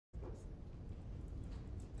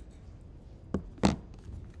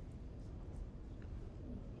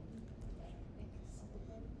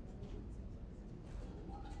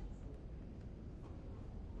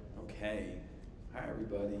Okay. Hi,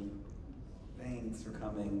 everybody. Thanks for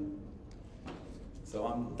coming. So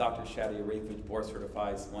I'm Dr. Shadi Ireifej,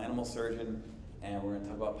 board-certified small animal surgeon, and we're going to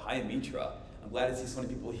talk about pyometra. I'm glad to see so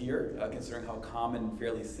many people here, considering how common and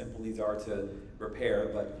fairly simple these are to repair,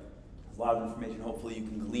 but there's a lot of information hopefully you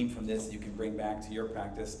can glean from this that you can bring back to your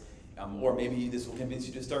practice, or maybe this will convince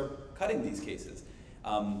you to start cutting these cases.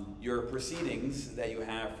 Your proceedings that you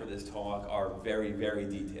have for this talk are very, very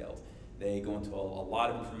detailed. They go into a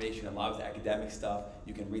lot of information, a lot of academic stuff.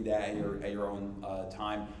 You can read that at your own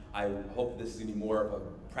time. I hope this is going to be more of a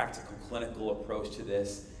practical, clinical approach to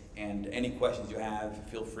this. And any questions you have,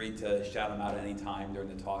 feel free to shout them out at any time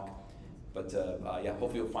during the talk. But yeah,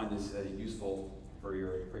 hopefully you'll find this useful for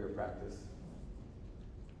your practice.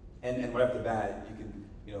 And right off the bat, you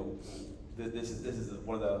can, this is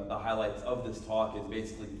one of the highlights of this talk is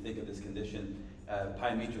basically to think of this condition.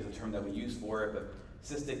 Pyometra is a term that we use for it, but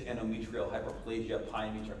cystic endometrial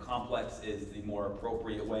hyperplasia-pyometra complex is the more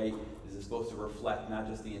appropriate way. This is supposed to reflect not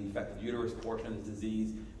just the infected uterus portion of the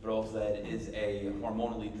disease, but also that it is a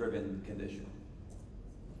hormonally driven condition.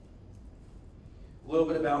 A little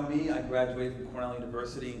bit about me. I graduated from Cornell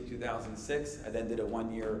University in 2006. I then did a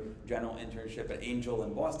one-year general internship at Angel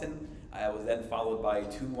in Boston. I was then followed by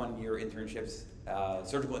 2 one-year internships,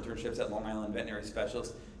 surgical internships at Long Island Veterinary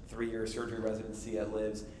Specialist, 3-year surgery residency at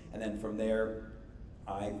Lives, and then from there,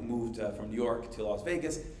 I moved from New York to Las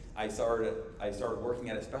Vegas. I started working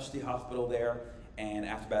at a specialty hospital there, and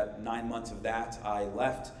after about 9 months of that, I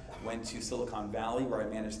left, went to Silicon Valley, where I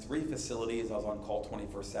managed 3 facilities. I was on call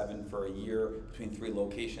 24/7 for a year between 3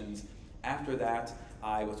 locations. After that,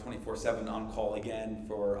 I was 24/7 on call again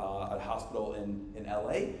for a hospital in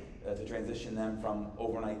LA to transition them from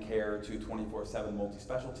overnight care to 24/7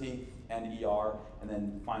 multi-specialty and ER. And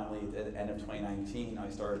then finally, at the end of 2019, I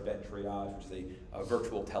started Vet Triage, which is a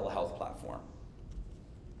virtual telehealth platform.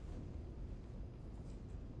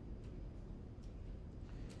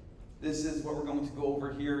 This is what we're going to go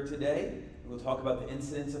over here today. We'll talk about the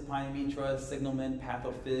incidence of pyometra, signalment,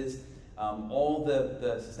 pathophys, all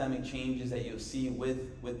the systemic changes that you'll see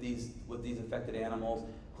with these affected animals,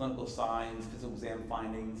 clinical signs, physical exam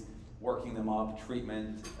findings, working them up,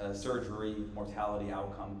 treatment, surgery, mortality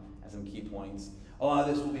outcome, and some key points. A lot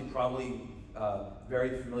of this will be probably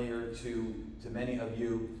very familiar to many of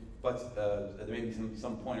you, but there may be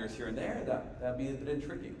some pointers here and there that'd be a bit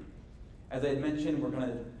intriguing. As I had mentioned, we're going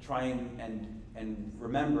to try and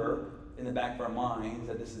remember in the back of our minds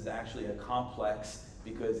that this is actually a complex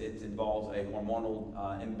because it involves a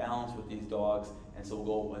hormonal imbalance with these dogs, and so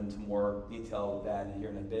we'll go into more detail of that here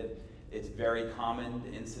in a bit. It's very common.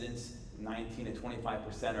 The incidence, 19 to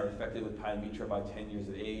 25% are affected with pyometra by 10 years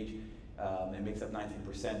of age. It makes up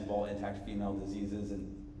 19% of all intact female diseases,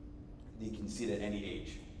 and you can see it at any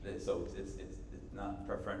age. So it's not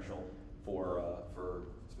preferential for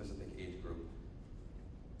specific age group.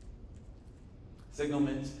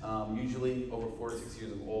 Signalment, usually over 4 to 6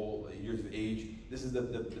 years of age. This is the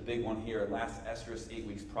big one here. Last estrus 8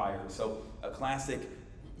 weeks prior. So a classic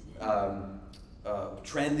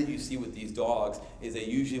trend that you see with these dogs is they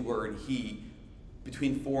usually were in heat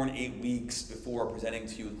between 4 and 8 weeks before presenting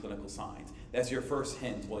to you with clinical signs. That's your first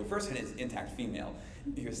hint. Well, your first hint is intact female.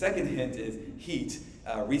 Your second hint is heat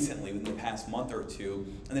recently, within the past month or two.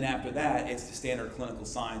 And then after that, it's the standard clinical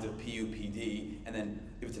signs of PUPD, and then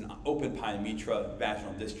if it's an open pyometra,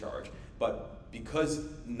 vaginal discharge. But because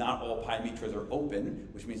not all pyometras are open,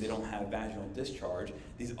 which means they don't have vaginal discharge,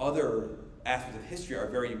 these other aspects of history are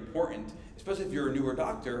very important, especially if you're a newer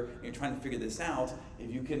doctor and you're trying to figure this out.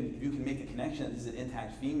 If you can make the connection that this is an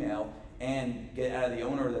intact female and get out of the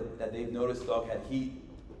owner that they've noticed the dog had heat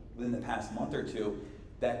within the past month or two,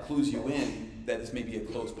 that clues you in that this may be a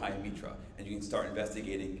closed pyometra, and you can start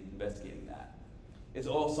investigating that. It's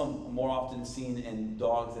also more often seen in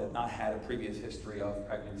dogs that have not had a previous history of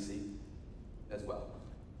pregnancy as well.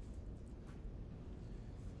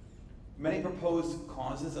 Many proposed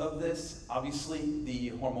causes of this. Obviously,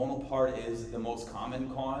 the hormonal part is the most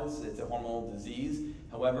common cause. It's a hormonal disease.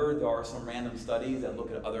 However, there are some random studies that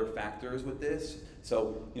look at other factors with this.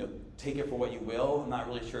 So, take it for what you will. I'm not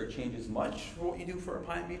really sure it changes much for what you do for a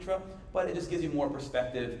pyometra, but it just gives you more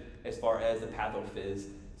perspective as far as the pathophys.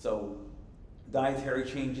 So, dietary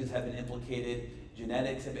changes have been implicated.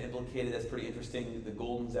 Genetics have been implicated. That's pretty interesting. The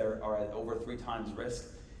Goldens are at over 3 times risk.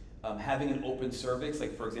 Having an open cervix,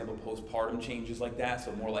 like for example postpartum changes like that,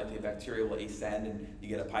 so more likely a bacterial will ascend and you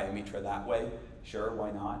get a pyometra that way, sure,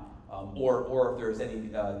 why not? Or if there's any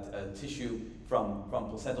tissue from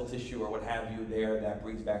placental tissue or what have you there that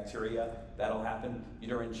breeds bacteria, that'll happen.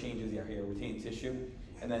 Uterine changes here, retained tissue.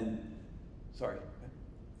 And then, sorry.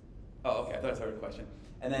 Oh, okay, I thought I started a question.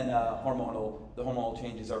 And then the hormonal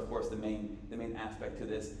changes are, of course, the main aspect to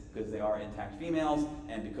this, because they are intact females,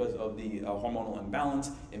 and because of the hormonal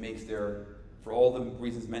imbalance, it makes for all the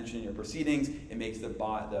reasons mentioned in your proceedings, it makes the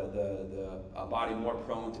body more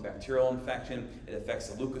prone to bacterial infection. It affects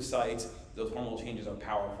the leukocytes. Those hormonal changes are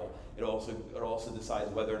powerful. It also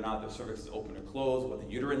decides whether or not the cervix is open or closed, what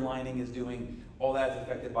the uterine lining is doing. All that is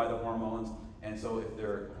affected by the hormones. And so if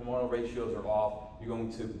their hormonal ratios are off, you're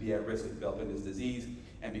going to be at risk of developing this disease.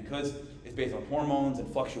 And because it's based on hormones and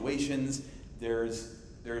fluctuations, there's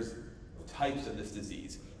types of this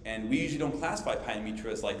disease. And we usually don't classify pyometra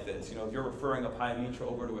as like this. You know, if you're referring a pyometra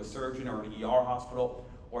over to a surgeon or an ER hospital,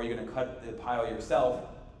 or you're going to cut the pyo yourself,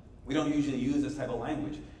 we don't usually use this type of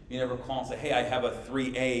language. You never call and say, hey, I have a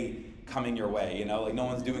 3A coming your way. You know, like no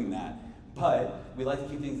one's doing that. But we like to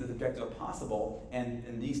keep things as objective as possible, and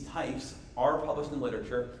these types are published in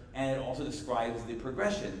literature, and it also describes the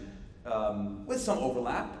progression with some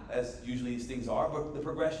overlap, as usually these things are, but the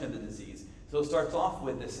progression of the disease. So it starts off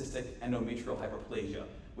with the cystic endometrial hyperplasia,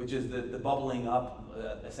 which is the bubbling up,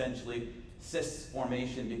 essentially, cysts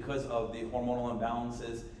formation because of the hormonal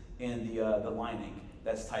imbalances in the lining.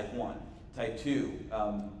 That's type 1. Type 2,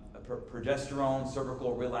 progesterone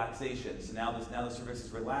cervical relaxation. So now the cervix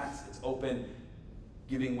is relaxed, it's open,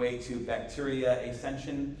 giving way to bacteria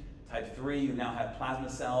ascension. Type 3, you now have plasma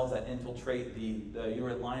cells that infiltrate the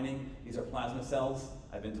uterine lining. These are plasma cells,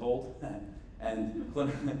 I've been told. And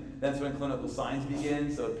that's when clinical signs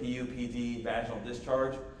begin, so PU, PD, vaginal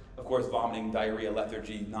discharge. Of course, vomiting, diarrhea,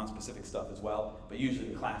 lethargy, non-specific stuff as well, but usually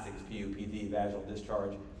the classic is PU, PD, vaginal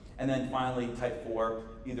discharge. And then finally, type 4,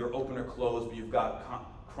 either open or closed, but you've got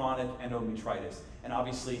chronic endometritis. And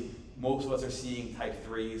obviously, most of us are seeing type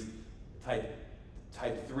 3s.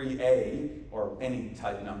 Type 3A, or any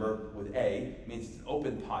type number with A, means it's an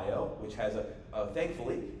open pyo, which has,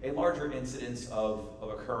 thankfully, a larger incidence of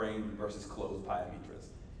occurring versus closed pyometras.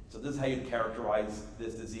 So this is how you characterize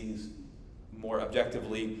this disease more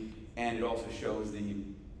objectively, and it also shows the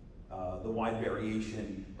wide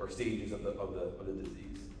variation or stages of the disease.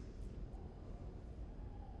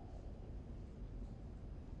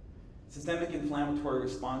 Systemic inflammatory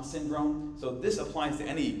response syndrome. So this applies to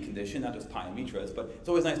any condition, not just pyometras, but it's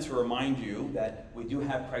always nice to remind you that we do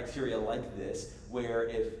have criteria like this, where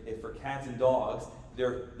if for cats and dogs,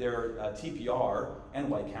 their TPR and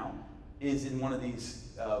white count is in one of these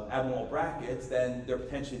abnormal brackets, then they're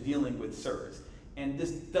potentially dealing with SIRS. And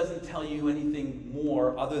this doesn't tell you anything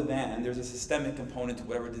more other than there's a systemic component to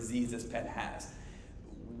whatever disease this pet has.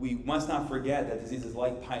 We must not forget that diseases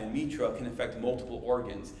like pyometra can affect multiple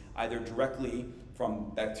organs, either directly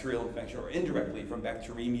from bacterial infection or indirectly from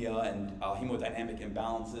bacteremia and hemodynamic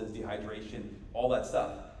imbalances, dehydration, all that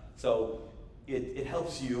stuff. So it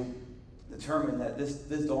helps you determine that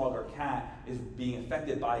this dog or cat is being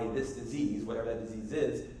affected by this disease, whatever that disease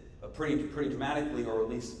is, pretty dramatically, or at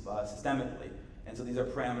least systemically. And so these are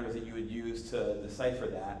parameters that you would use to decipher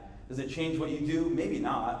that. Does it change what you do? Maybe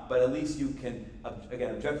not, but at least you can,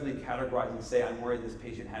 again, objectively categorize and say, I'm worried this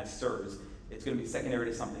patient has SIRS. It's going to be secondary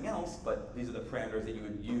to something else, but these are the parameters that you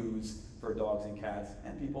would use for dogs and cats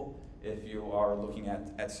and people if you are looking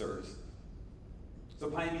at SIRS. So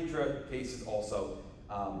pyometra cases also,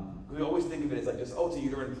 we always think of it as like just, oh, it's a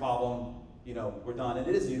uterine problem, you know, we're done. And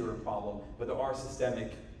it is a uterine problem, but there are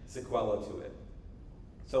systemic sequelae to it.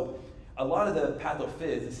 So a lot of the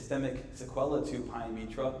pathophys, the systemic sequelae to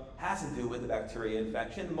pyometra, has to do with the bacteria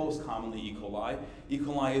infection, most commonly E. coli. E.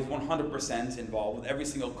 coli is 100% involved with every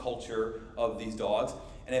single culture of these dogs.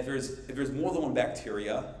 And if there's more than one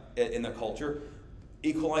bacteria in the culture,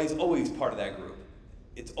 E. coli is always part of that group.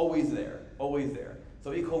 It's always there, always there.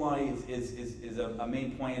 So E. coli is a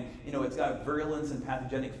main point. You know, it's got virulence and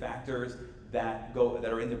pathogenic factors that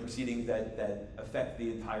are in the proceedings that affect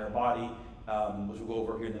the entire body. Which we'll go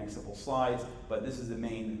over here in the next couple slides, but this is the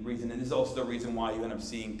main reason, and this is also the reason why you end up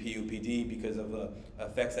seeing PUPD, because of the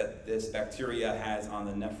effects that this bacteria has on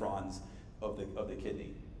the nephrons of the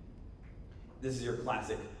kidney. This is your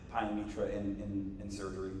classic pyometra in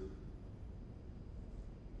surgery.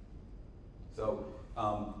 So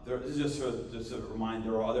this is just a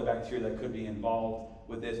reminder, there are other bacteria that could be involved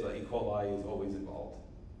with this, but E. coli is always involved.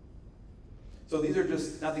 So these are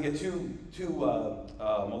just, not to get too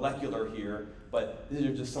molecular here, but these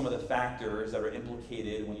are just some of the factors that are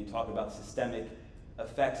implicated when you talk about systemic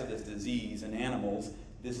effects of this disease in animals.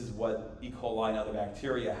 This is what E. coli and other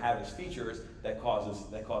bacteria have as features that causes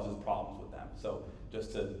problems with them. So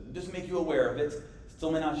just to make you aware of it.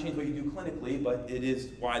 Still may not change what you do clinically, but it is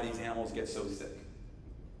why these animals get so sick.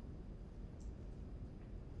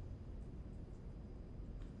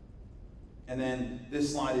 And then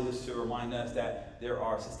this slide is just to remind us that there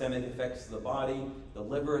are systemic effects to the body. The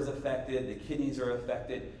liver is affected, the kidneys are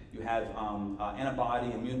affected. You have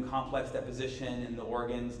antibody immune complex deposition in the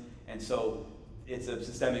organs, and so it's a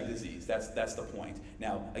systemic disease. That's the point.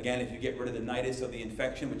 Now, again, if you get rid of the nidus of the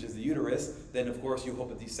infection, which is the uterus, then of course you hope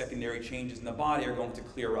that these secondary changes in the body are going to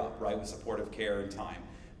clear up, right, with supportive care and time.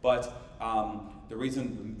 But the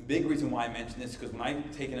big reason why I mention this is because when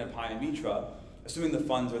I've taken a pyometra, assuming the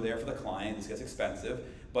funds are there for the client, this gets expensive,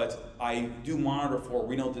 but I do monitor for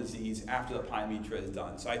renal disease after the pyometra is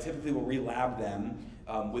done. So I typically will relab them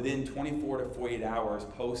within 24 to 48 hours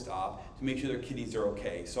post-op to make sure their kidneys are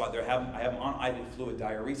okay. So I have them on IV fluid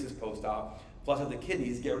diuresis post-op, flush out the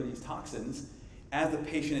kidneys, get rid of these toxins. As the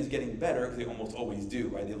patient is getting better, because they almost always do,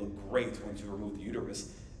 right? They look great once you remove the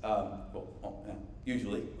uterus.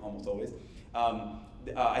 Usually, almost always.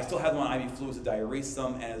 I still have them on IV fluids to diurese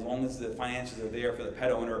them, and as long as the finances are there for the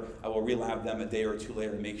pet owner, I will relab them a day or two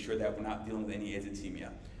later to make sure that we're not dealing with any azotemia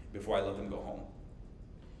before I let them go home.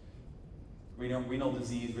 Renal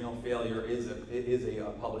disease, renal failure is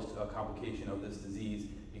a published complication of this disease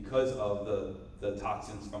because of the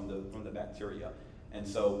toxins from the bacteria. And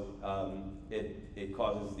so it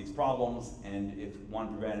causes these problems, and if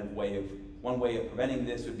one way of preventing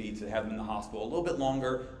this would be to have them in the hospital a little bit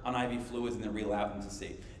longer on IV fluids and then relab them to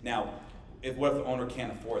see. Now, what if the owner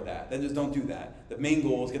can't afford that? Then just don't do that. The main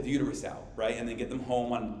goal is get the uterus out, right? And then get them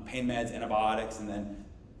home on pain meds, antibiotics, and then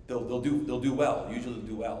they'll do well. Usually they'll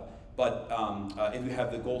do well. But if you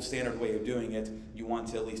have the gold standard way of doing it, you want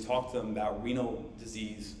to at least talk to them about renal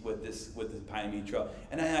disease with this pyometra,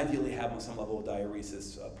 and then ideally have them on some level of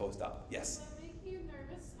diuresis post-op. Yes? Does that make you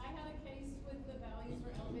nervous? I had a case with the values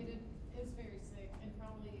were elevated. It was very sick, and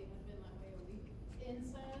probably it had been that way a week.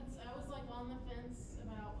 NSAIDs, I was like on the fence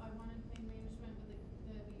about, I wanted pain management, but the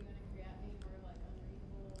VU and creatinine were like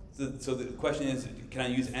unreasonable. So the question is, can I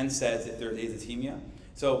use NSAIDs if there's azotemia?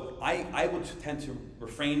 So I would tend to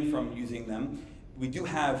refrain from using them. We do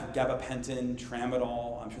have gabapentin,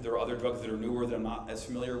 tramadol. I'm sure there are other drugs that are newer that I'm not as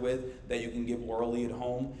familiar with that you can give orally at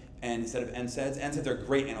home and instead of NSAIDs. NSAIDs are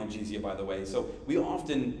great analgesia, by the way. So we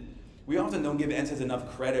often don't give NSAIDs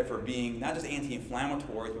enough credit for being not just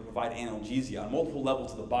anti-inflammatories, but provide analgesia on multiple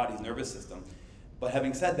levels of the body's nervous system. But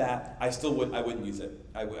having said that, I wouldn't use it.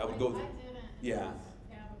 I would go. I didn't. Yeah.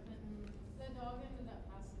 Gabapentin. The dog ended up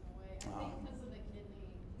passing away. I think because of the kidney.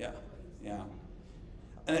 Yeah.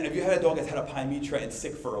 And if you had a dog that's had a pyometra and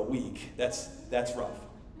sick for a week, that's rough.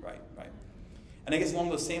 Right. And I guess along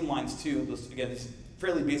those same lines too, again, it's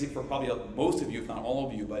fairly basic for probably most of you, if not all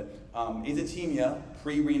of you, but azotemia,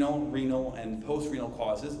 pre-renal, renal, and post-renal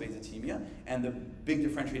causes of azotemia, and the big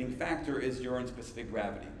differentiating factor is urine-specific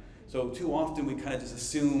gravity. So too often we kind of just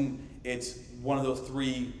assume it's one of those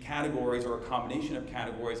three categories or a combination of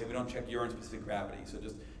categories, and we don't check urine-specific gravity. So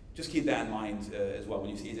just keep that in mind as well. When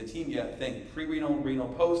you see azotemia, think pre-renal, renal,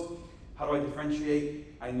 post. How do I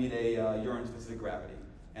differentiate? I need a urine-specific gravity,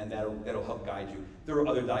 and that'll help guide you. There are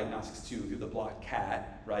other diagnostics too. If you have the blocked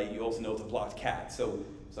cat, right? You also know it's a blocked cat. So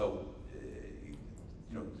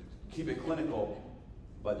keep it clinical,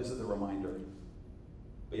 but just as a reminder.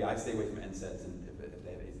 But yeah, I'd stay away from NSAIDs if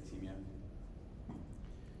they have azotemia.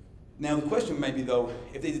 Now the question might be though,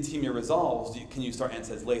 if the azotemia resolves, can you start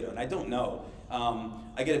NSAIDs later? And I don't know.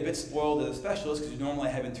 I get a bit spoiled as a specialist because normally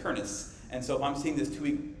I have internists. And so if I'm seeing this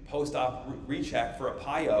 2-week post-op recheck for a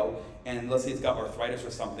pyo, and let's say it's got arthritis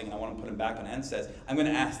or something, and I want to put him back on NSAIDs, I'm going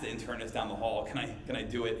to ask the internist down the hall, can I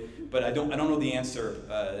do it? But I don't know the answer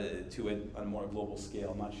to it on a more global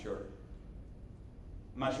scale. I'm not sure.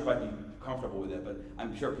 I'm not sure if I'd be comfortable with it, but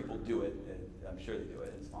I'm sure people do it. I'm sure they do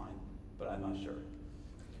it. It's fine, but I'm not sure.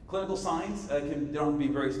 Clinical signs they don't have to be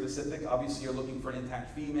very specific. Obviously, you're looking for an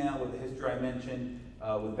intact female with the history I mentioned,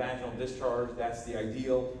 with vaginal discharge. That's the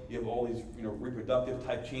ideal. You have all these, reproductive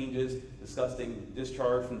type changes, disgusting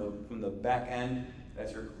discharge from the back end.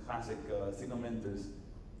 That's your classic signalment. There's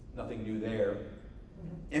nothing new there.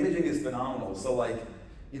 Imaging is phenomenal. So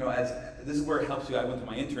this is where it helps you. I went to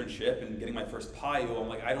my internship and getting my first pyo. I'm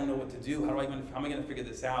like, I don't know what to do. How am I going to figure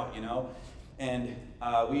this out? And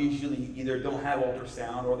we usually either don't have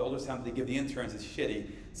ultrasound, or the ultrasound they give the interns is shitty.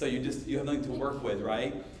 So you have nothing to work with,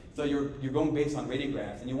 right? So you're going based on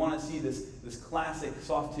radiographs, and you want to see this classic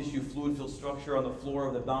soft tissue fluid-filled structure on the floor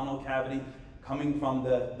of the abdominal cavity, coming from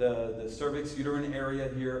the cervix uterine area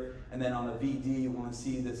here, and then on the VD you want to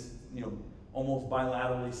see this almost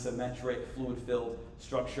bilaterally symmetric fluid-filled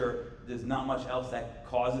structure. There's not much else that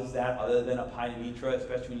causes that other than a pyometra,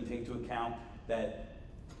 especially when you take into account that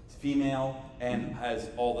female, and has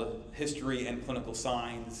all the history and clinical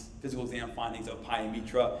signs, physical exam findings of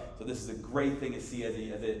pyometra. So this is a great thing to see as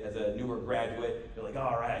a newer graduate. You're like,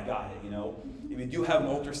 all right, I got it, you know. If you do have an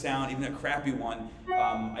ultrasound, even a crappy one,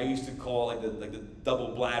 I used to call it like the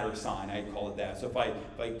double bladder sign, I call it that. So if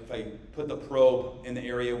I put the probe in the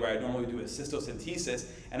area where I normally do a cystocentesis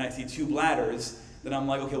and I see 2 bladders, then I'm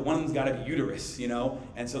like, okay, one of them's got to be uterus, you know?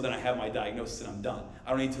 And so then I have my diagnosis and I'm done.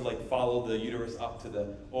 I don't need to like follow the uterus up to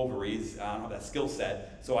the ovaries. I don't have that skill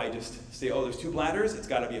set. So I just say, oh, there's 2 bladders, it's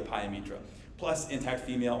got to be a pyometra. Plus intact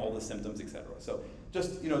female, all the symptoms, etc. So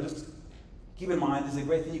just, just keep in mind, this is a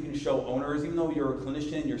great thing you can show owners, even though you're a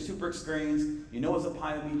clinician, you're super experienced, you know it's a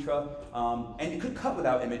pyometra, and you could cut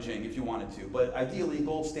without imaging if you wanted to, but ideally,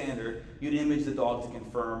 gold standard, you'd image the dog to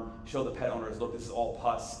confirm, show the pet owners, look, this is all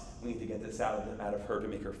pus, we need to get this out of her to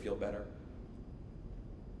make her feel better.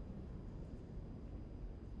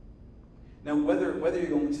 Now, whether you're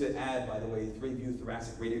going to add, by the way, 3-view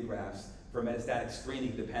thoracic radiographs for metastatic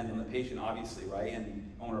screening depends on the patient, obviously, right,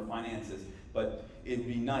 and owner finances. But it'd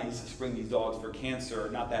be nice to screen these dogs for cancer,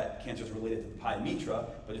 not that cancer is related to the pyometra,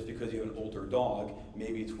 but just because you have an older dog,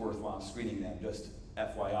 maybe it's worthwhile screening them, just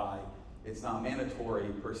FYI. It's not mandatory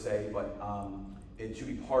per se, but it should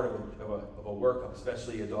be part of a workup,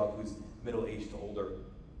 especially a dog who's middle-aged to older.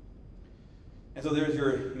 And so there's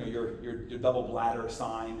your double bladder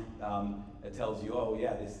sign. It tells you, oh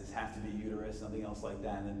yeah, this has to be uterus, nothing else like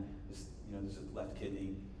that. And then just there's a left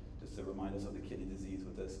kidney, just to remind us of the kidney disease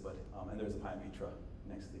with this. But and there's a pyometra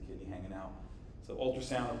next to the kidney hanging out. So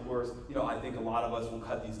ultrasound, of course. I think a lot of us will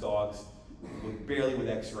cut these dogs barely with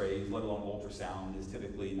X-rays, let alone ultrasound is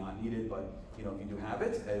typically not needed. But if you do have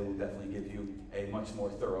it, it will definitely give you a much more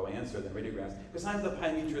thorough answer than radiographs. Because sometimes the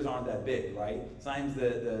pyometras aren't that big, right? Sometimes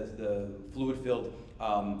the fluid-filled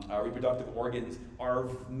reproductive organs are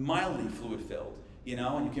mildly fluid-filled,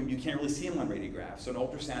 and you can't really see them on radiographs. So an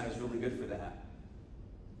ultrasound is really good for that.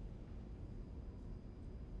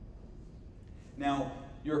 Now,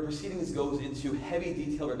 your proceedings goes into heavy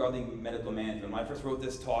detail regarding medical management. When I first wrote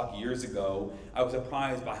this talk years ago, I was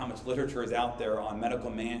surprised by how much literature is out there on medical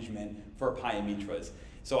management for pyometras.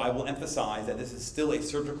 So I will emphasize that this is still a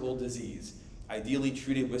surgical disease, ideally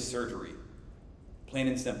treated with surgery, plain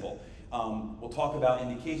and simple. We'll talk about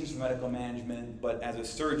indications for medical management, but as a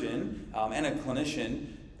surgeon and a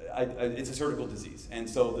clinician, it's a surgical disease. And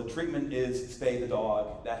so the treatment is spay the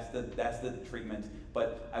dog, that's the treatment.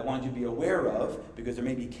 But I want you to be aware of, because there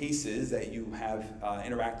may be cases that you have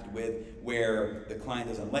interacted with where the client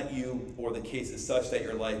doesn't let you, or the case is such that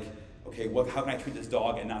you're like, okay, how can I treat this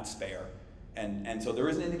dog and not spare? And so there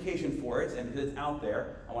is an indication for it, and because it's out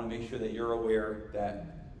there, I want to make sure that you're aware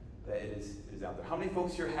that it is out there. How many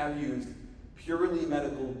folks here have used purely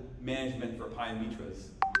medical management for pyometras?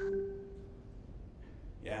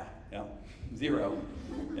 Yeah, 0.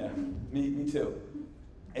 Yeah, me too.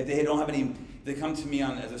 If they don't have any, they come to me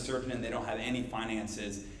as a surgeon and they don't have any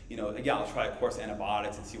finances, yeah, I'll try a course of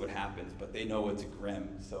antibiotics and see what happens, but they know it's grim,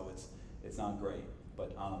 so it's not great.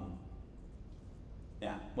 But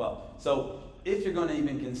yeah, well, so if you're going to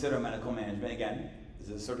even consider medical management, again, this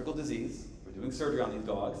is a surgical disease, we're doing surgery on these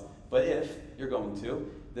dogs, but if you're going to,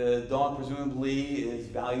 the dog presumably is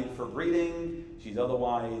valued for breeding, she's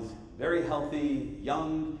otherwise very healthy,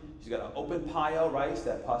 young, she's got an open pyo, right, so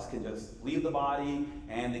that pus can just leave the body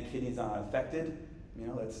and the kidney's not affected.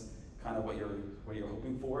 That's kind of what you're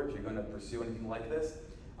hoping for if you're going to pursue anything like this.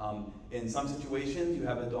 In some situations, you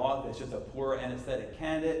have a dog that's just a poor anesthetic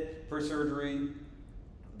candidate for surgery.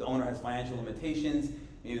 The owner has financial limitations.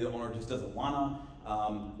 Maybe the owner just doesn't wanna.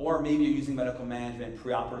 Or maybe you're using medical management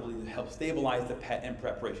preoperatively to help stabilize the pet in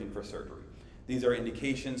preparation for surgery. These are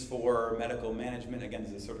indications for medical management. Again,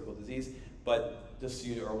 this is a surgical disease, but just so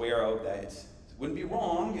you're aware of that it wouldn't be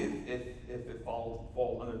wrong if it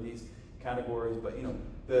falls under these categories. But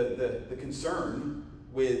the concern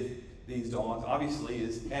with these dogs obviously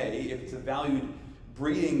is if it's a valued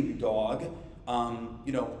breeding dog,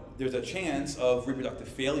 there's a chance of reproductive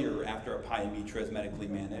failure after a pyometra is medically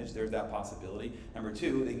managed. There's that possibility. Number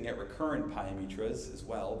 2, they can get recurrent pyometras as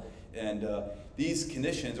well. And these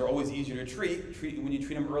conditions are always easier to treat when you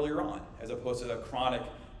treat them earlier on, as opposed to a chronic,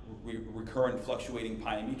 recurrent, fluctuating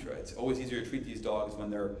pyometra. It's always easier to treat these dogs when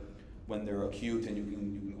they're acute, and you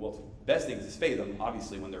can well, the best thing is to spay them,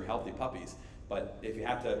 obviously, when they're healthy puppies. But if you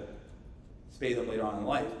have to spay them later on in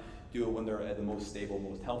life, do it when they're at the most stable,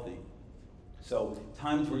 most healthy. So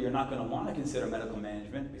times where you're not going to want to consider medical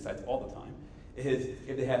management, besides all the time, is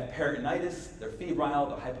if they have peritonitis, they're febrile,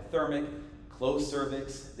 they're hypothermic, closed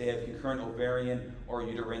cervix, they have concurrent ovarian or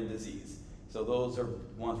uterine disease. So those are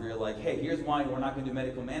ones where you're like, hey, here's why we're not going to do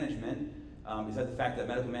medical management. besides the fact that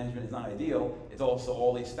medical management is not ideal, it's also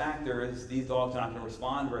all these factors. These dogs are not going to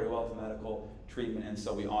respond very well to medical treatment, and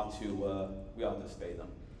so we ought to spay them.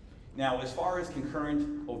 Now, as far as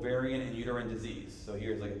concurrent ovarian and uterine disease, so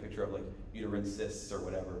here's like a picture of like uterine cysts or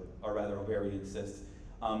whatever, or rather ovarian cysts.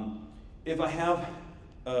 If I have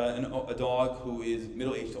a dog who is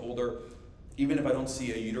middle-aged to older, even if I don't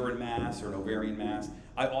see a uterine mass or an ovarian mass,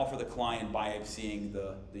 I offer the client biopsying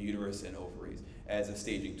the uterus and ovaries as a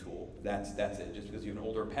staging tool. That's it, just because you have an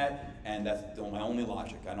older pet, and that's my only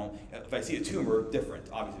logic. If I see a tumor, different.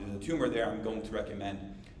 Obviously, if there's a tumor there, I'm going to recommend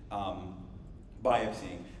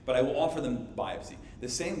biopsying, but I will offer them biopsy. The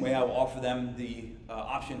same way I will offer them the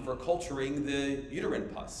option for culturing the uterine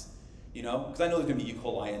pus. You know, because I know there's going to be E.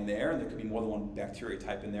 coli in there, and there could be more than one bacteria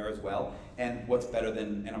type in there as well. And what's better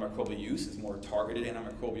than antimicrobial use is more targeted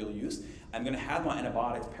antimicrobial use. I'm going to have my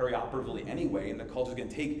antibiotics perioperatively anyway, and the culture is going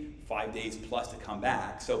to take 5 days plus to come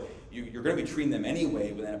back. So you're going to be treating them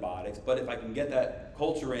anyway with antibiotics. But if I can get that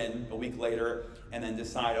culture in a week later and then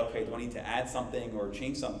decide, okay, do I need to add something or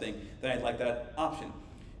change something, then I'd like that option.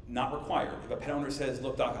 Not required. If a pet owner says,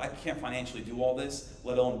 look, doc, I can't financially do all this,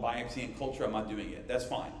 let alone biopsy and culture, I'm not doing it. That's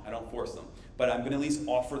fine. I don't force them. But I'm going to at least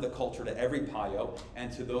offer the culture to every PIO,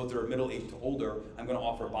 and to those that are middle-aged to older, I'm going to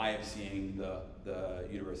offer biopsying the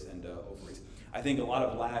uterus and ovaries. I think a lot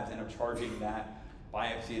of labs end up charging that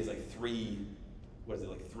biopsy is like three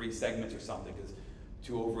segments or something, because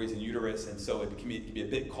 2 ovaries and uterus, and so it can be a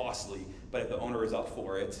bit costly. But if the owner is up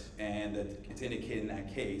for it, and it's indicated in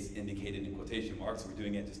that case, indicated in quotation marks, we're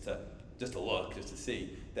doing it just to look, just to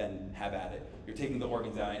see, then have at it. You're taking the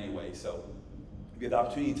organs out anyway, so if you have the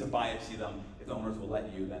opportunity to biopsy them, if the owners will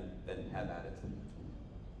let you, then have at it.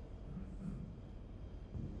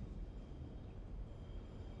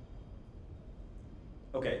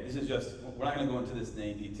 Okay, this is just, we're not going to go into this in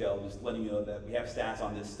any detail, just letting you know that we have stats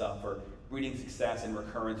on this stuff for breeding success and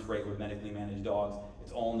recurrence rate with medically managed dogs.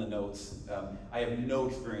 It's all in the notes. I have no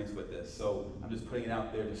experience with this, so I'm just putting it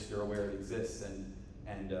out there just so you're aware it exists,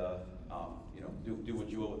 and you know, do what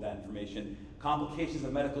you will with that information. Complications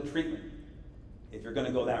of medical treatment, if you're going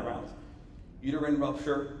to go that route. Uterine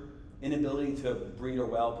rupture, inability to breed or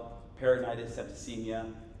whelp, peritonitis,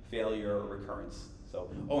 septicemia, failure, or recurrence. So,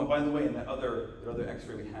 oh, and by the way, in that other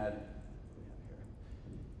X-ray we had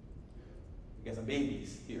some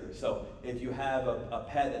babies here. So if you have a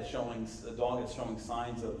pet that's showing, a dog that's showing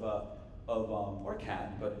signs of or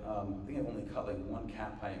cat, but I think I've only cut like 1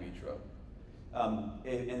 cat pyometra.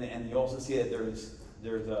 And you also see that there's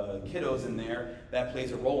kiddos in there that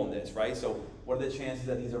plays a role in this, right? So what are the chances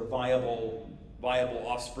that these are viable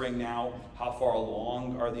offspring now? How far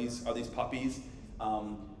along are these puppies?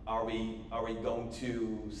 Are we going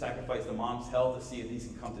to sacrifice the mom's health to see if these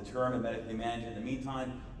can come to term and medically manage in the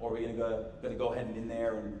meantime, or are we going to go ahead and in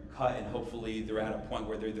there and cut, and hopefully they're at a point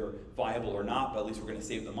where they're either viable or not, but at least we're going to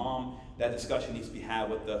save the mom? That discussion needs to be had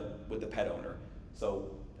with the pet owner. So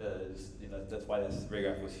you know, that's why this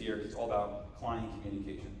radiograph was here. It's all about client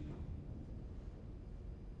communication.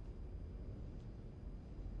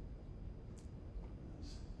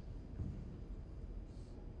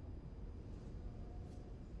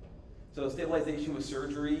 So stabilization with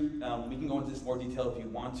surgery, we can go into this in more detail if you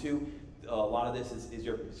want to. A lot of this is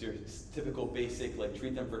your typical basic, like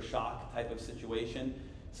treat them for shock type of situation.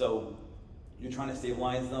 So you're trying to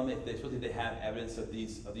stabilize them, especially if they have evidence of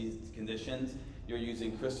these conditions. You're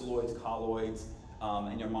using crystalloids, colloids,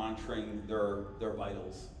 and you're monitoring their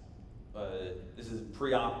vitals. This is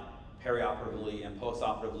pre-op, perioperatively, and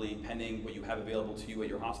post-operatively, pending what you have available to you at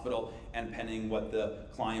your hospital and pending what the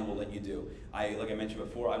client will let you do. Like I mentioned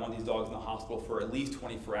before, I want these dogs in the hospital for at least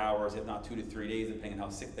 24 hours, if not 2 to 3 days, depending on how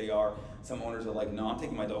sick they are. Some owners are like, no, I'm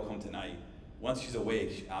taking my dog home tonight. Once she's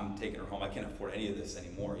awake, I'm taking her home. I can't afford any of this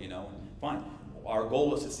anymore, you know? Fine. Our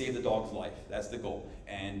goal is to save the dog's life. That's the goal.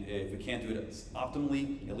 And if we can't do it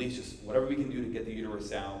optimally, at least just whatever we can do to get the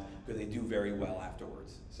uterus out, because they do very well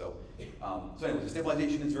afterwards. So anyway,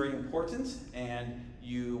 stabilization is very important, and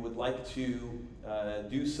you would like to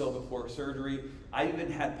do so before surgery. I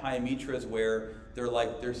even had pyometras where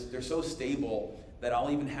they're so stable that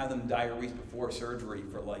I'll even have them diurese before surgery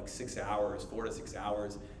for like 6 hours, 4 to 6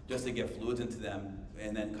 hours, just to get fluids into them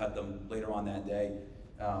and then cut them later on that day.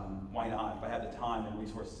 Why not? If I have the time and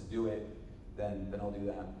resources to do it, then I'll do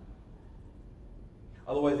that.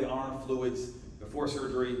 Otherwise, they are on fluids before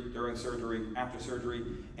surgery, during surgery, after surgery,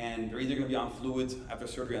 and they're either going to be on fluids after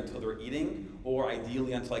surgery until they're eating, or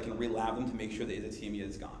ideally until I can relab them to make sure the azotemia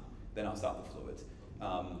is gone. Then I'll stop the fluids.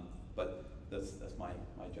 But that's my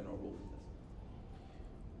general rule for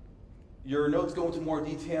this. Your notes go into more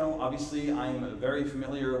detail. Obviously, I'm very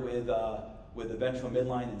familiar with with a ventral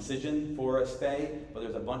midline incision for a spay, but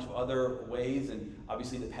there's a bunch of other ways, and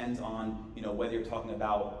obviously depends on whether you're talking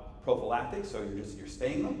about prophylactic, so you're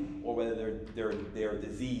spaying them, or whether they're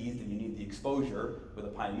diseased and you need the exposure with a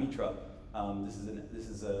pyometra. This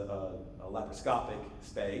is a laparoscopic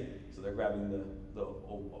spay, so they're grabbing the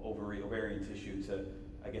ovarian tissue to,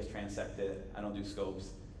 I guess, transect it. I don't do scopes,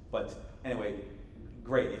 but anyway,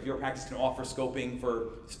 great. If your practice can offer scoping for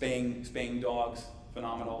spaying dogs,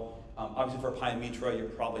 phenomenal. Obviously for pyometra, you're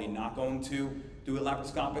probably not going to do it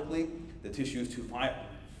laparoscopically. The tissue is too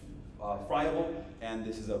friable, and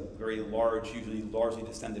this is a very large, usually largely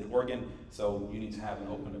distended organ, so you need to have an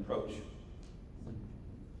open approach.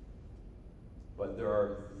 But there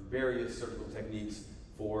are various surgical techniques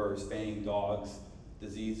for spaying dogs,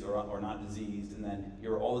 diseased or not diseased, and then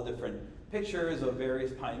here are all the different pictures of various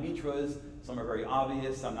pyometras. Some are very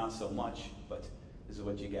obvious, some not so much, but this is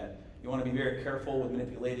what you get. You want to be very careful with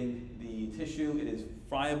manipulating the tissue. It is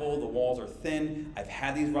friable, the walls are thin. I've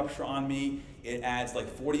had these rupture on me. It adds like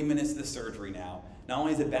 40 minutes to the surgery now. Not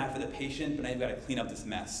only is it bad for the patient, but now you've got to clean up this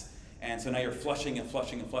mess. And so now you're flushing and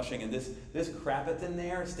flushing and flushing, and this crap that's in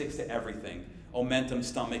there sticks to everything. Omentum,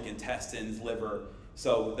 stomach, intestines, liver,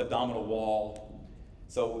 so the abdominal wall.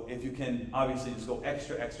 So if you can, obviously just go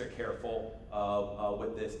extra careful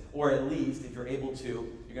with this, or at least if you're able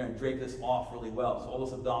to, you're going to drape this off really well. So all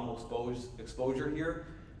this abdominal exposure here,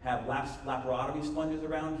 have laparotomy sponges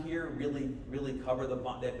around here, really cover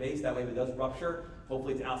that base. That way if it does rupture,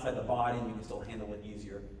 hopefully it's outside the body and you can still handle it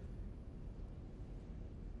easier.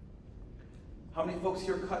 How many folks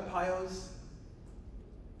here cut pyos?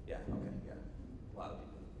 Yeah, okay, yeah. A lot of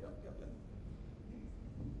people. Yep.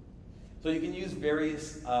 So you can use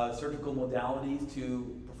various surgical modalities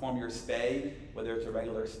to perform your spay, whether it's a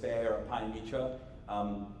regular spay or a pyometra.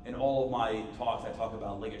 In all of my talks, I talk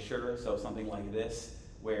about ligature, so something like this,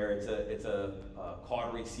 where it's a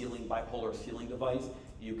cautery sealing, bipolar sealing device.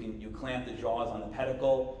 You clamp the jaws on the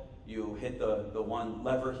pedicle, you hit the one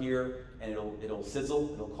lever here, and it'll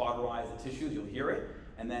sizzle, it'll cauterize the tissues, you'll hear it.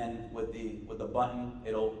 And then with the button,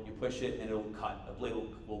 you push it and it'll cut. A blade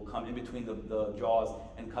will come in between the jaws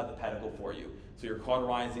and cut the pedicle for you. So you're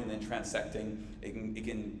cauterizing and then transecting.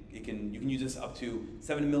 You can use this up to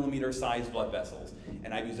 7mm size blood vessels,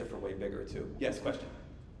 and I've used it for way bigger too. Yes, question?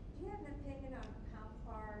 Do you have an opinion on how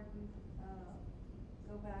far you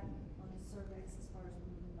go back on the cervix as far as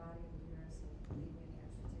moving the body and the uterus and leaving any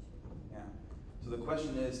extra tissue? Yeah. So the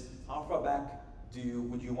question is, how far back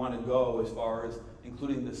would you want to go as far as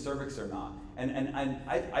including the cervix or not? And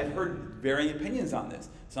I've heard varying opinions on this.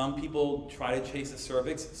 Some people try to chase the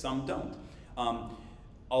cervix, some don't.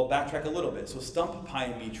 I'll backtrack a little bit. So stump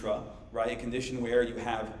pyometra, right, a condition where you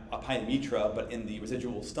have a pyometra but in the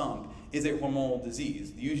residual stump, is a hormonal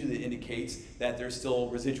disease. Usually it indicates that there's still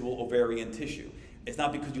residual ovarian tissue. It's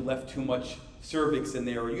not because you left too much cervix in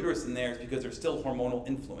there or uterus in there, it's because there's still hormonal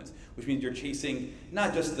influence, which means you're chasing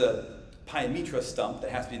not just the pyometra stump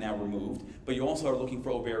that has to be now removed, but you also are looking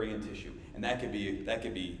for ovarian tissue, and that could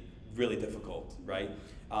be really difficult, right?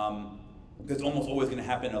 Because it's almost always going to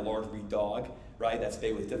happen in a large breed dog, right? That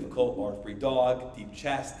spay was difficult, large breed dog, deep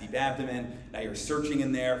chest, deep abdomen. Now you're searching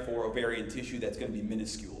in there for ovarian tissue that's going to be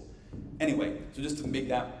minuscule. Anyway, so just to make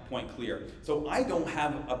that point clear. So I don't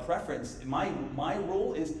have a preference. My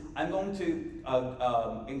rule is I'm going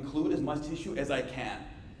to include as much tissue as I can.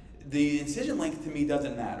 The incision length to me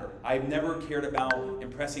doesn't matter. I've never cared about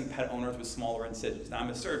impressing pet owners with smaller incisions. Now I'm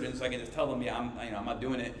a surgeon, so I can just tell them, yeah, I'm not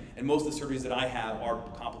doing it. And most of the surgeries that I have are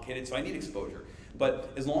complicated, so I need exposure.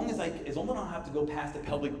 But as long as I don't have to go past the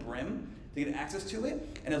pelvic brim to get access to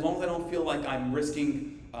it, and as long as I don't feel like I'm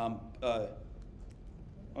risking,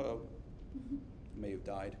 may have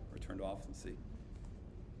died or turned off. Let's see.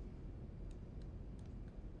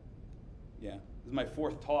 Yeah, this is my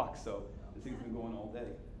 4th talk, so this thing's been going all day.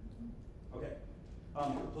 Okay.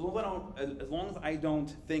 As long as I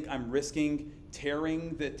don't think I'm risking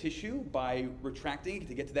tearing the tissue by retracting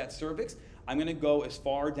to get to that cervix, I'm going to go as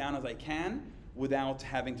far down as I can without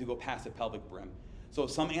having to go past the pelvic brim. So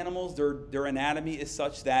some animals, their anatomy is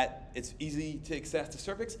such that it's easy to access the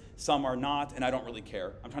cervix. Some are not, and I don't really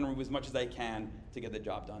care. I'm trying to remove as much as I can to get the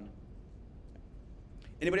job done.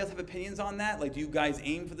 Anybody else have opinions on that? Like, do you guys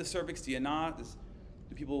aim for the cervix? Do you not?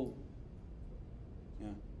 Do people?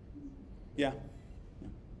 Yeah.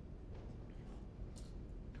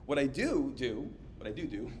 What I do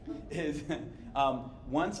is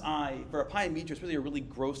once for a pyometra, especially a really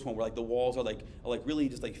gross one where like the walls are like really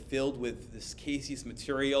just like filled with this caseous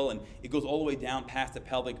material and it goes all the way down past the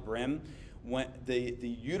pelvic brim. When the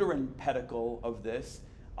uterine pedicle of this,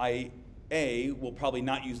 I we'll probably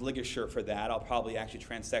not use ligature for that. I'll probably actually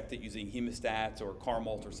transect it using hemostats or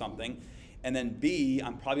Carmalt or something. And then B,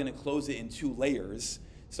 I'm probably going to close it in 2 layers.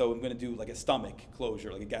 So I'm going to do like a stomach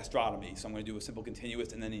closure, like a gastrotomy. So I'm going to do a simple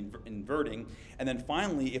continuous and then inverting. And then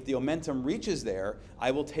finally, if the omentum reaches there,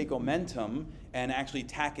 I will take omentum and actually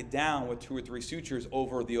tack it down with 2 or 3 sutures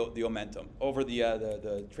over the omentum, over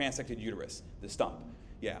the transected uterus, the stump.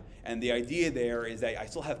 Yeah, and the idea there is that I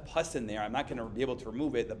still have pus in there. I'm not going to be able to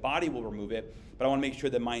remove it. The body will remove it, but I want to make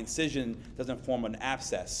sure that my incision doesn't form an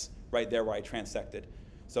abscess right there where I transected.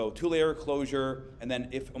 So 2-layer closure, and then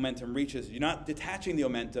if omentum reaches, you're not detaching the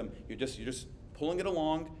omentum. You're just pulling it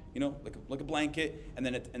along, you know, like a blanket, and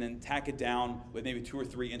then tack it down with maybe 2 or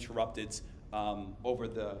 3 interrupteds over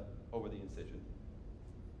the incision.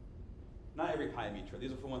 Not every pyometra.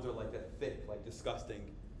 These are for ones that are like that thick, like disgusting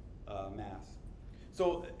mass.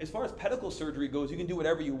 So as far as pedicle surgery goes, you can do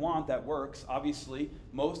whatever you want that works. Obviously,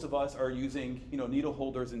 most of us are using, you know, needle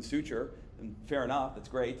holders and suture, and fair enough, that's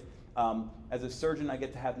great. As a surgeon, I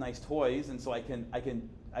get to have nice toys, and so I can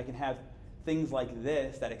have things like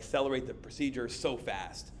this that accelerate the procedure so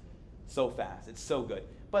fast. It's so good.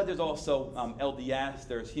 But there's also LDS,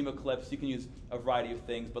 there's hemoclips. You can use a variety of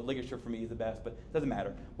things, but ligature for me is the best, but it doesn't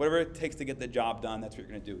matter. Whatever it takes to get the job done, that's what you're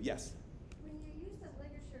going to do. Yes? When you use the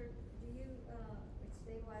ligature, do you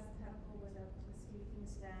stabilize the pedicle with a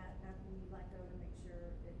hemostat after you let go to make sure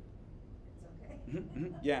it's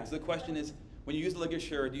okay? Yeah, so the question is, when you use the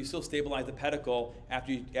ligature, do you still stabilize the pedicle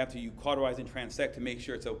after you cauterize and transect to make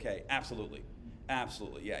sure it's okay? Absolutely.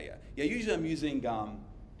 Absolutely, yeah. Usually I'm using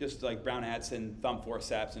just like Brown Adson thumb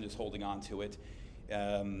forceps and just holding on to it.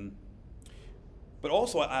 But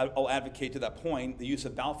also I'll advocate to that point the use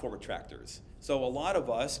of Balfour retractors. So a lot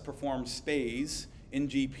of us perform spays in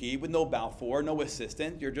GP with no Balfour, no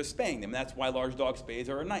assistant, you're just spaying them. That's why large dog spays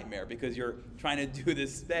are a nightmare, because you're trying to do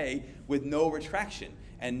this spay with no retraction.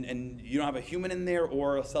 And you don't have a human in there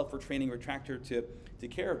or a self-retraining retractor to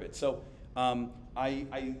take care of it. So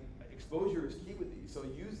exposure is key with these. So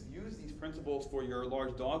use these principles for your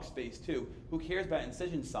large dog space too. Who cares about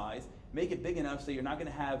incision size? Make it big enough so you're not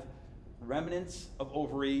going to have remnants of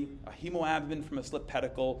ovary, a hemoabdomen from a slip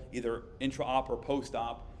pedicle, either intra-op or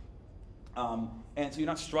post-op. And so you're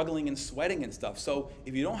not struggling and sweating and stuff. So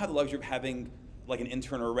if you don't have the luxury of having like an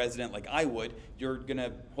intern or a resident like I would, you're going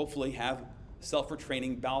to hopefully have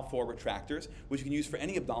self-retraining Balfour retractors, which you can use for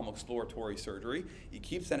any abdominal exploratory surgery. It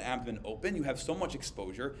keeps that abdomen open. You have so much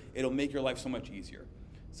exposure, it'll make your life so much easier.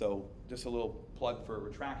 So just a little plug for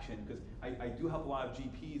retraction, because I do help a lot of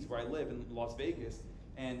GPs where I live in Las Vegas,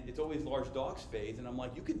 and it's always large dog spays, and I'm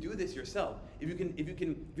like, you could do this yourself. If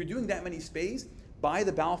you're doing that many spays, buy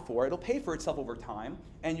the Balfour. It'll pay for itself over time,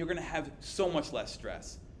 and you're going to have so much less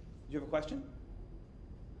stress. Do you have a question?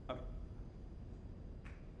 Okay.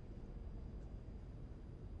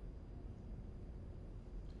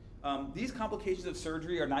 These complications of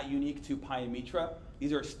surgery are not unique to pyometra.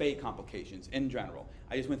 These are spay complications in general.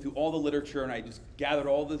 I just went through all the literature and I just gathered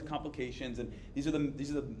all the complications, and these are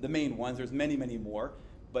the main ones. There's many, many more,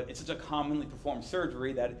 but it's such a commonly performed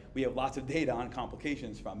surgery that we have lots of data on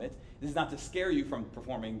complications from it. This is not to scare you from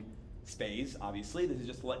performing spays, obviously. This is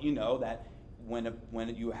just to let you know that when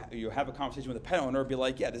you have a conversation with a pet owner, be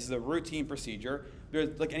like, yeah, this is a routine procedure.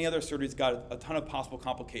 There's, like any other surgery, it's got a ton of possible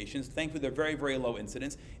complications. Thankfully, they're very, very low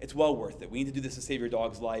incidence. It's well worth it. We need to do this to save your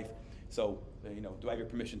dog's life. So, do I have your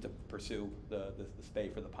permission to pursue the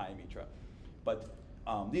spay for the pyometra? But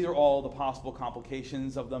these are all the possible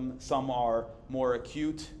complications of them. Some are more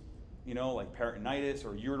acute, like peritonitis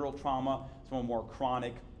or uteral trauma. Some are more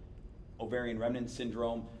chronic, ovarian remnant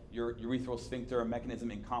syndrome, urethral sphincter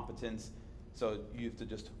mechanism incompetence. So you have to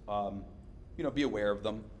just, be aware of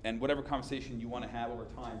them. And whatever conversation you want to have over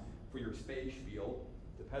time for your spay spiel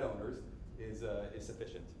to pet owners is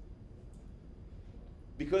sufficient.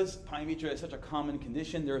 Because pyometra is such a common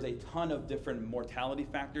condition, there's a ton of different mortality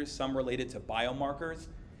factors, some related to biomarkers,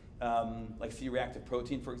 like C-reactive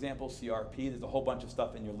protein, for example, CRP. There's a whole bunch of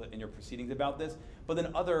stuff in your proceedings about this. But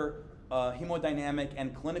then other hemodynamic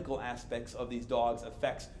and clinical aspects of these dogs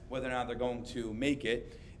affects whether or not they're going to make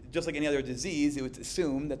it. Just like any other disease, it would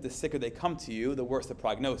assume that the sicker they come to you, the worse the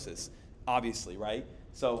prognosis, obviously, right?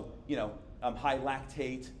 So, high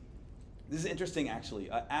lactate. This is interesting,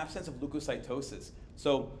 actually. Absence of leukocytosis.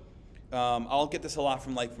 So, I'll get this a lot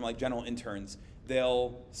from general interns.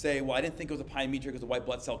 They'll say, well, I didn't think it was a pyometra because the white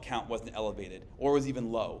blood cell count wasn't elevated or was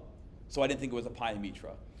even low. So I didn't think it was a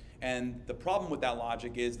pyometra. And the problem with that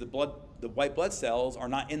logic is the white blood cells are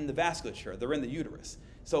not in the vasculature, they're in the uterus.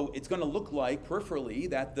 So it's going to look like peripherally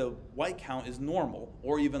that the white count is normal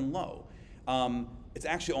or even low. it's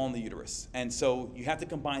actually all in the uterus. And so you have to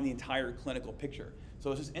combine the entire clinical picture.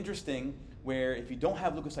 So it's just interesting where if you don't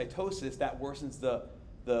have leukocytosis, that worsens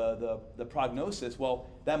the prognosis. Well,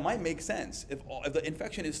 that might make sense. If the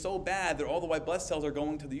infection is so bad that all the white blood cells are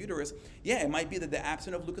going to the uterus, yeah, it might be that the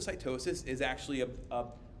absence of leukocytosis is actually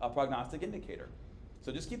a prognostic indicator.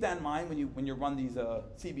 So just keep that in mind when you run these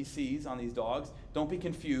CBCs on these dogs. Don't be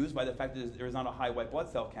confused by the fact that there is not a high white blood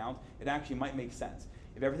cell count. It actually might make sense.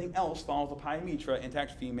 If everything else follows the pyometra,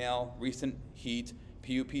 intact female, recent heat,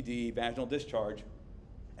 PUPD, vaginal discharge,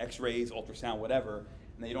 X-rays, ultrasound, whatever,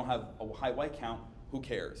 and then you don't have a high white count, who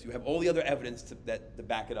cares? You have all the other evidence to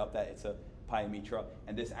back it up that it's a pyometra,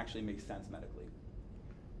 and this actually makes sense medically.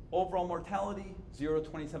 Overall mortality, 0 to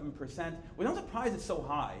 27%. Well, I'm surprised it's so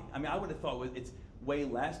high. I mean, I would have thought it's way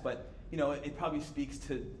less, but you know, it probably speaks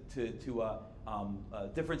to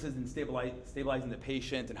differences in stabilizing the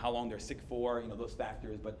patient and how long they're sick for, you know, those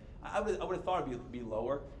factors. But I would have thought it'd be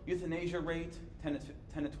lower. Euthanasia rate, 10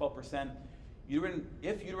 to 12%.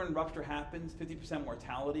 If uterine rupture happens, 50%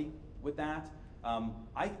 mortality with that.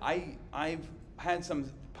 I've had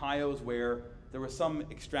some pyos where there was some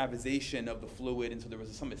extravasation of the fluid, and so there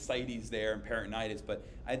was some ascites there and peritonitis, but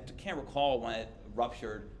I can't recall when it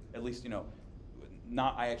ruptured, at least, you know,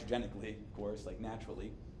 not iatrogenically, of course, like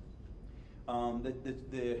naturally.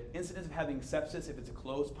 The incidence of having sepsis, if it's a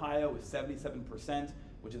closed pyo, is 77%,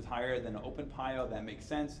 which is higher than an open pyo. That makes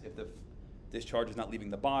sense. If the discharge is not leaving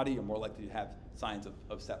the body, you're more likely to have signs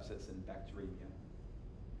of sepsis and bacteremia.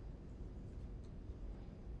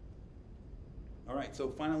 All right, so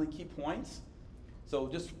finally, key points. So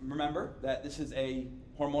just remember that this is a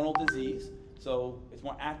hormonal disease. So it's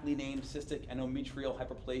more aptly named cystic endometrial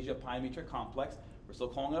hyperplasia-pyometra complex. We're still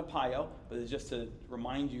calling it a pyo, but it's just to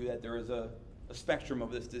remind you that there is a spectrum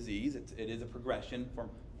of this disease. It is a progression from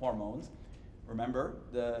hormones. Remember,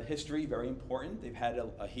 the history, very important. They've had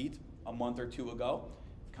a heat a month or two ago,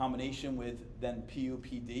 combination with then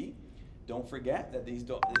PUPD. Don't forget that these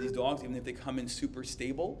dogs, even if they come in super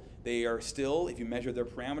stable, they are still, if you measure their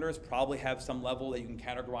parameters, probably have some level that you can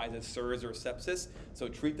categorize as SIRS or sepsis. So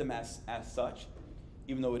treat them as such.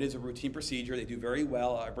 Even though it is a routine procedure, they do very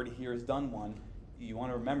well. Everybody here has done one. You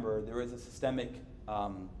want to remember there is a systemic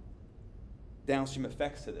downstream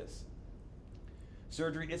effects to this.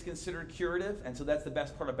 Surgery is considered curative, and so that's the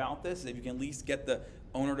best part about this, is if you can at least get the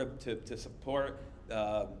owner to support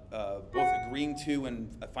both agreeing to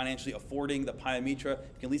and financially affording the pyometra. If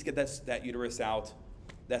you can at least get that uterus out,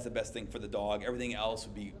 that's the best thing for the dog. Everything else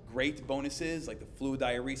would be great bonuses, like the fluid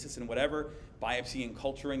diuresis and whatever, biopsy and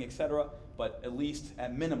culturing, etc. But at least,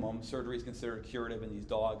 at minimum, surgery is considered curative in these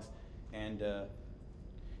dogs. And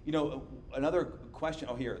you know, another question,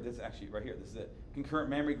 oh here, this is actually right here, this is it. Concurrent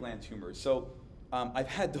mammary gland tumors. So I've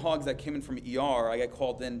had dogs that came in from ER, I got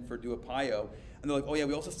called in for do a pyo, and they're like, oh yeah,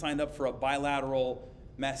 we also signed up for a bilateral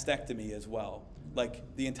mastectomy as well. Like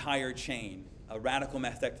the entire chain, a radical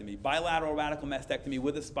mastectomy. Bilateral radical mastectomy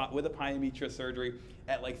with a pyometra surgery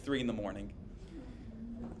at like 3 in the morning.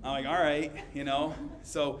 I'm like, all right, you know,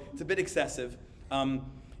 so it's a bit excessive.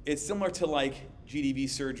 It's similar to like GDV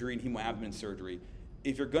surgery and hemoabdomen surgery.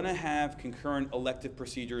 If you're gonna have concurrent elective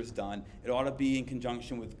procedures done, it ought to be in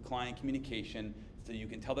conjunction with client communication, so you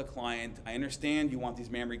can tell the client, I understand you want these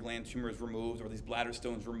mammary gland tumors removed or these bladder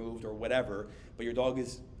stones removed or whatever, but your dog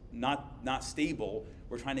is not stable.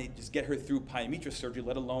 We're trying to just get her through pyometra surgery,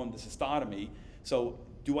 let alone the cystotomy. So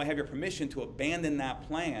do I have your permission to abandon that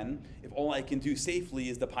plan if all I can do safely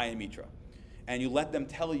is the pyometra? And you let them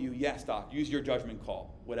tell you, yes, doc, use your judgment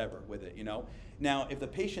call, whatever with it, you know? Now, if the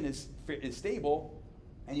patient is stable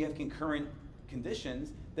and you have concurrent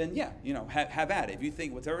conditions, then yeah, you know, have at it. If you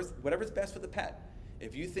think whatever's best for the pet.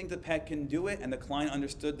 If you think the pet can do it and the client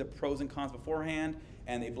understood the pros and cons beforehand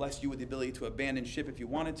and they blessed you with the ability to abandon ship if you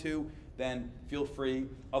wanted to, then feel free.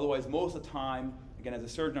 Otherwise, most of the time, again, as a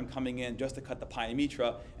surgeon, I'm coming in just to cut the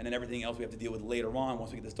pyometra, and then everything else we have to deal with later on once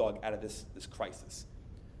we get this dog out of this crisis.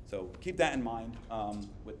 So keep that in mind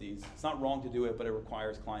with these. It's not wrong to do it, but it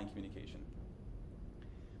requires client communication.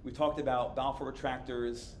 We talked about Balfour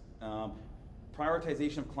retractors,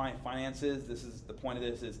 prioritization of client finances. This is the point of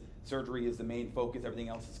this is surgery is the main focus. Everything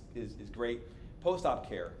else is great. Post-op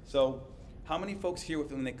care. So how many folks here,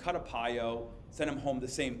 when they cut a pyo, send them home the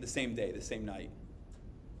same day, the same night?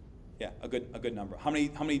 Yeah, a good number. How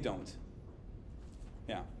many don't?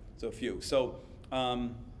 Yeah, so a few. So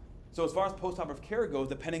as far as post-operative care goes,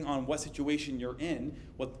 depending on what situation you're in,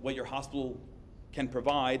 what your hospital can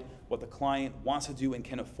provide, what the client wants to do and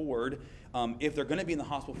can afford. If they're going to be in the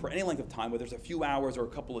hospital for any length of time, whether it's a few hours or a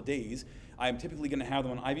couple of days, I'm typically going to have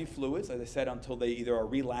them on IV fluids, as I said, until they either are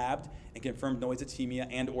relabbed and confirmed noisotemia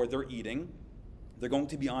and or they're eating. They're going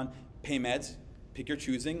to be on pain meds, pick your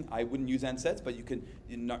choosing. I wouldn't use NSAIDs, but you can,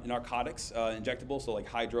 narcotics, injectables, so like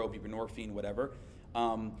hydro, buprenorphine, whatever.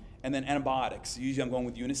 And then antibiotics. Usually I'm going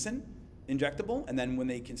with Unison injectable, and then when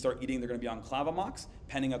they can start eating, they're going to be on Clavamox,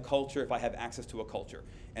 pending a culture if I have access to a culture.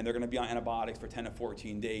 And they're going to be on antibiotics for 10 to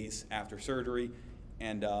 14 days after surgery.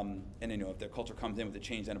 And if their culture comes in with the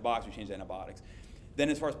changed antibiotics, we change the antibiotics. Then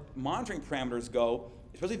as far as monitoring parameters go,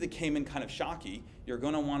 especially if they came in kind of shocky, you're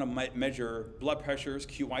going to want to measure blood pressures,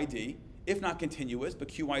 QID, if not continuous, but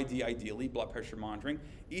QID ideally, blood pressure monitoring,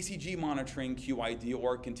 ECG monitoring, QID,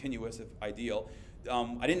 or continuous if ideal.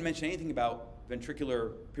 I didn't mention anything about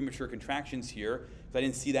ventricular premature contractions here, because I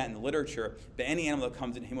didn't see that in the literature. But any animal that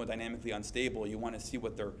comes in hemodynamically unstable, you want to see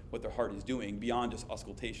what their heart is doing beyond just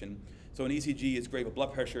auscultation. So an ECG is great, but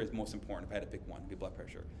blood pressure is most important. If I had to pick one, it'd be blood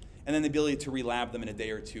pressure. And then the ability to relab them in a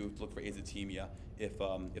day or two to look for azotemia if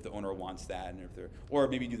the owner wants that, and or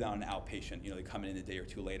maybe do that on an outpatient. They come in a day or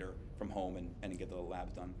two later from home and get the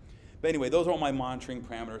labs done. But anyway, those are all my monitoring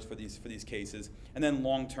parameters for these cases. And then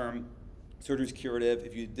long-term, surgery is curative.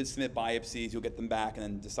 If you did submit biopsies, you'll get them back and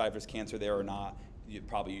then decide if there's cancer there or not.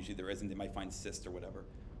 Usually there isn't. They might find cysts or whatever.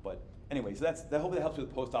 But anyway, so hopefully that helps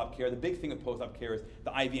with post-op care. The big thing with post-op care is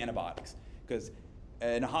the IV antibiotics, because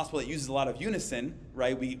in a hospital that uses a lot of Unison,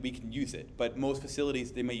 right, we can use it. But most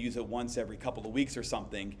facilities, they may use it once every couple of weeks or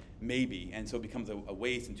something, maybe. And so it becomes a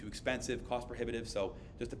waste and too expensive, cost prohibitive. So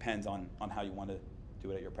it just depends on how you want to do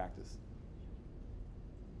it at your practice.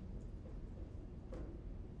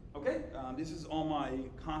 Okay, this is all my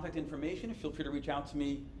contact information. Feel free to reach out to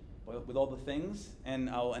me with all the things, and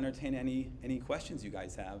I'll entertain any questions you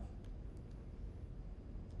guys have.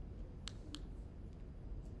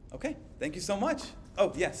 Okay, thank you so much.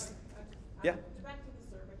 Oh, yes. Yeah. Back to the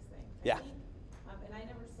cervix thing. Yeah. And I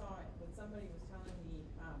never saw it, but somebody was telling me,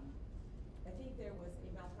 I think there was a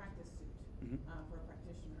malpractice suit for a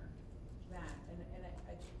practitioner that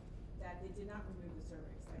they did not remove the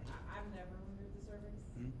cervix. Like, I've never removed the cervix.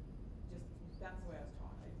 That's the way I was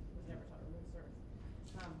taught. I was never taught to remove the cervix.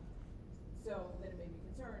 So then it made me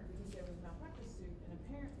concerned because there was a malpractice suit, and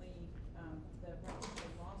apparently the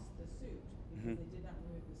practitioner lost the suit because they did not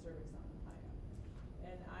remove the cervix on the PIO.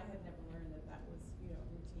 And I had never learned that was a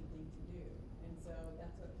routine thing to do. And so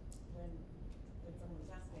that's what when someone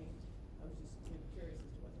was asking, I was just curious as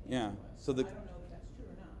to what the answer was. So I don't know if that's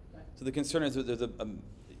true or not. But so the concern is that there's a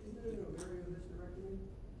Isn't there an ovarian hysterectomy?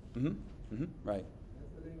 Right.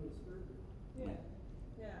 That's the name of the surgery.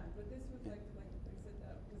 Yeah, but this was like I said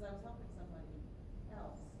that because I was helping somebody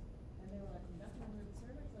else, and they were like, "You have to remove the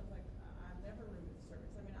cervix." I was like, "I've never removed the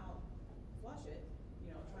cervix. I mean, I'll flush it,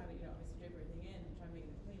 try to obviously drape everything in and try to make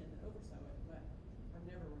it clean and then oversew it, but I've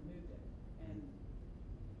never removed it."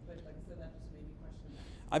 But like I said, that just made me question that.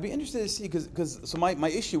 I'd be interested to see so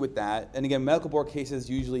my issue with that, and again, medical board cases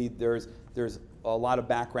usually there's a lot of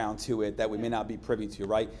background to it that we may not be privy to,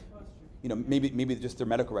 right? Maybe just their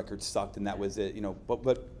medical records sucked and that was it,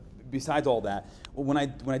 but besides all that, when I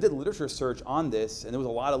did literature search on this, and there was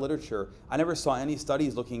a lot of literature, I never saw any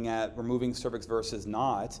studies looking at removing cervix versus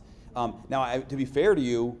not. Now, to be fair to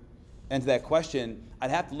you and to that question,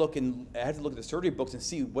 I'd have to look at the surgery books and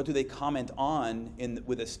see what do they comment on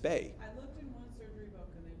with a SPAY. I looked in one surgery book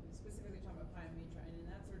and they specifically talked about pyometra, and in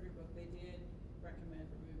that surgery book they did recommend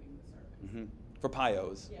removing the cervix. For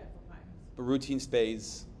PIOs. Yeah, for PIOs. But routine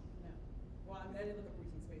SPAYs. No. Well, I didn't look at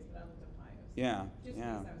routine space, but I looked at PIOs. Yeah. Just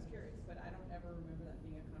because I was curious, but I don't ever remember that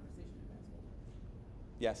being a conversation in med school.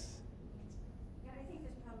 Yes. Yeah, I think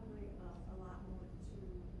there's probably a lot more to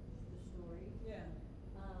the story. Yeah.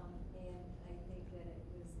 And I think that it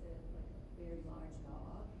was a very large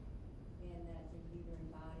dog, and that the uterine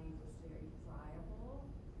body was very friable,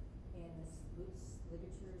 and the loose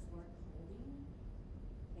ligatures weren't holding.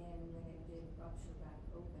 And when it did rupture back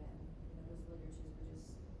open, those ligatures were just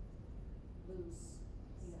loose,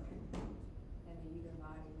 and the uterine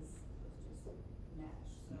body was just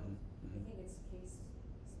mesh. So I think it's case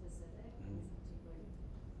specific in this particular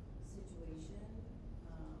situation.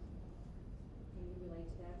 Can you relate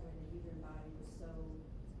to that, where the uterine body was so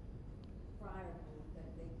friable that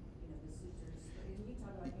they, the sutures, and you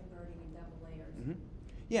talk about inverting in double layers.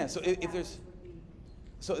 Yeah, so if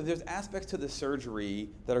there's aspects to the surgery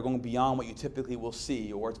that are going beyond what you typically will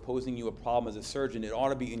see, or it's posing you a problem as a surgeon, it ought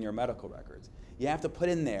to be in your medical records. You have to put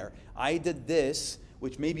in there, I did this,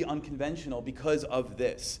 which may be unconventional because of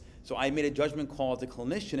this. So I made a judgment call as a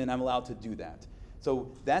clinician, and I'm allowed to do that.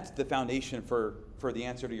 So that's the foundation for the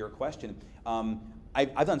answer to your question.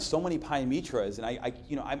 I've done so many pyometras, and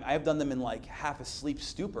I've done them in like half asleep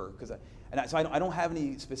stupor, so I don't have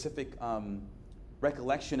any specific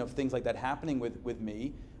recollection of things like that happening with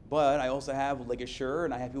me. But I also have ligature,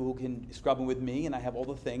 and I have people who can scrub them with me, and I have all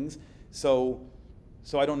the things. So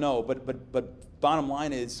I don't know. But bottom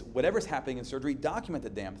line is, whatever's happening in surgery, document the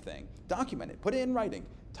damn thing. Document it. Put it in writing.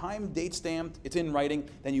 Time, date stamped, it's in writing.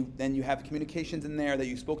 Then you have communications in there that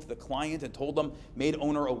you spoke to the client and told them, made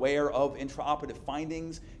owner aware of intraoperative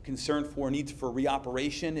findings, concern for needs for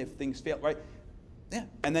reoperation if things fail, right? Yeah,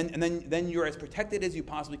 and then you're as protected as you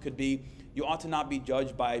possibly could be. You ought to not be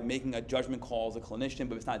judged by making a judgment call as a clinician,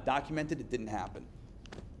 but if it's not documented, it didn't happen.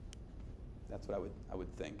 That's what I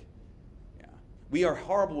would think. We are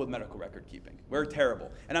horrible with medical record keeping. We're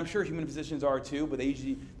terrible. And I'm sure human physicians are too, but they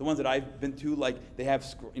usually, the ones that I've been to, like, they have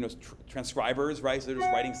transcribers, right? So they're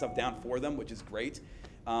just writing stuff down for them, which is great.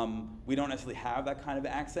 We don't necessarily have that kind of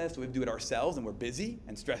access, so we have to do it ourselves, and we're busy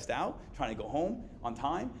and stressed out, trying to go home on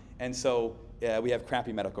time. And so we have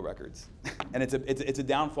crappy medical records. And it's a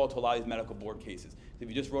downfall to a lot of these medical board cases. If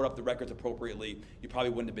you just wrote up the records appropriately, you probably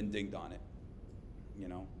wouldn't have been dinged on it. You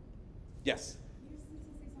know? Yes?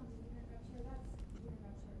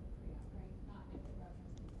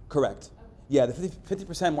 Correct. Yeah, the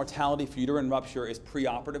 50% mortality for uterine rupture is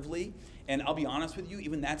preoperatively, and I'll be honest with you,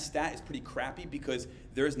 even that stat is pretty crappy because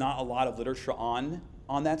there's not a lot of literature on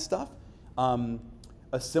that stuff.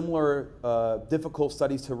 A similar difficult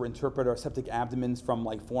studies to interpret are septic abdomens from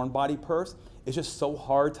like foreign body perfs. It's just so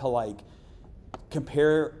hard to like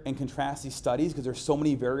compare and contrast these studies because there's so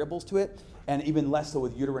many variables to it, and even less so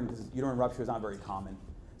with uterine because uterine rupture is not very common.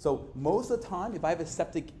 So most of the time, if I have a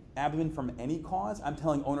septic abdomen from any cause, I'm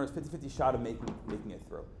telling owners 50-50 shot of making it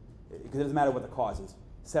through. Because it doesn't matter what the cause is.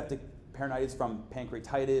 Septic peritonitis from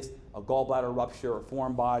pancreatitis, a gallbladder rupture, or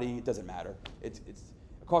foreign body, it doesn't matter. It's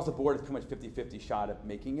across the board, it's pretty much 50-50 shot at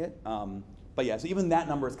making it. But yeah, so even that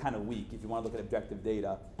number is kind of weak if you want to look at objective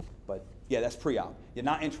data. But yeah, that's pre-op. Yeah,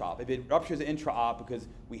 not intra-op. If it ruptures intra-op because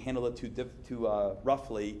we handle it too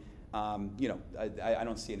roughly, I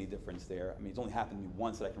don't see any difference there. I mean, it's only happened to me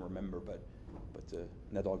once that I can remember, but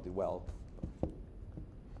that dog did well.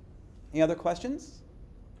 Any other questions?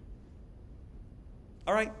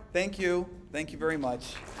 All right, thank you. Thank you very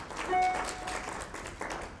much.